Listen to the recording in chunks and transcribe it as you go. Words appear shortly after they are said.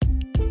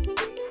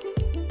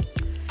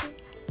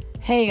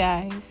Hey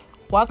guys,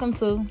 welcome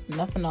to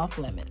Nothing Off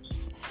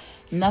Limits.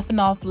 Nothing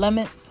Off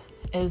Limits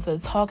is a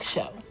talk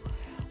show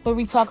where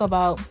we talk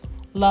about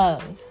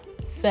love,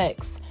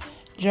 sex,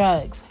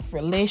 drugs,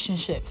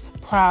 relationships,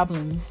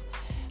 problems.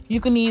 You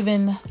can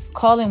even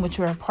call in with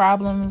your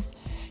problems.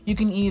 You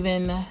can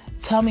even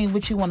tell me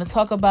what you want to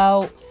talk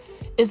about.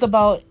 It's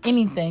about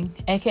anything,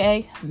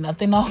 aka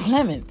Nothing Off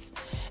Limits.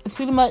 It's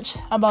pretty much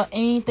about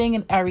anything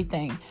and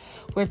everything.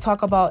 We're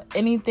talk about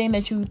anything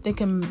that you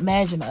think and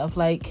imagine of,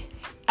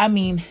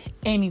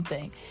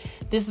 anything.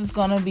 This is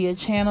going to be a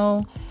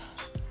channel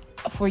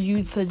for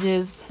you to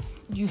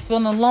you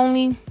feeling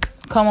lonely,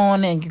 come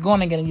on in. You're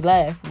going to get a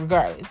laugh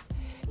regardless.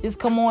 Just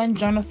come on,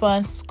 join the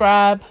fun,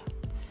 subscribe,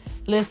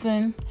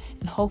 listen,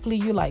 and hopefully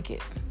you like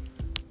it.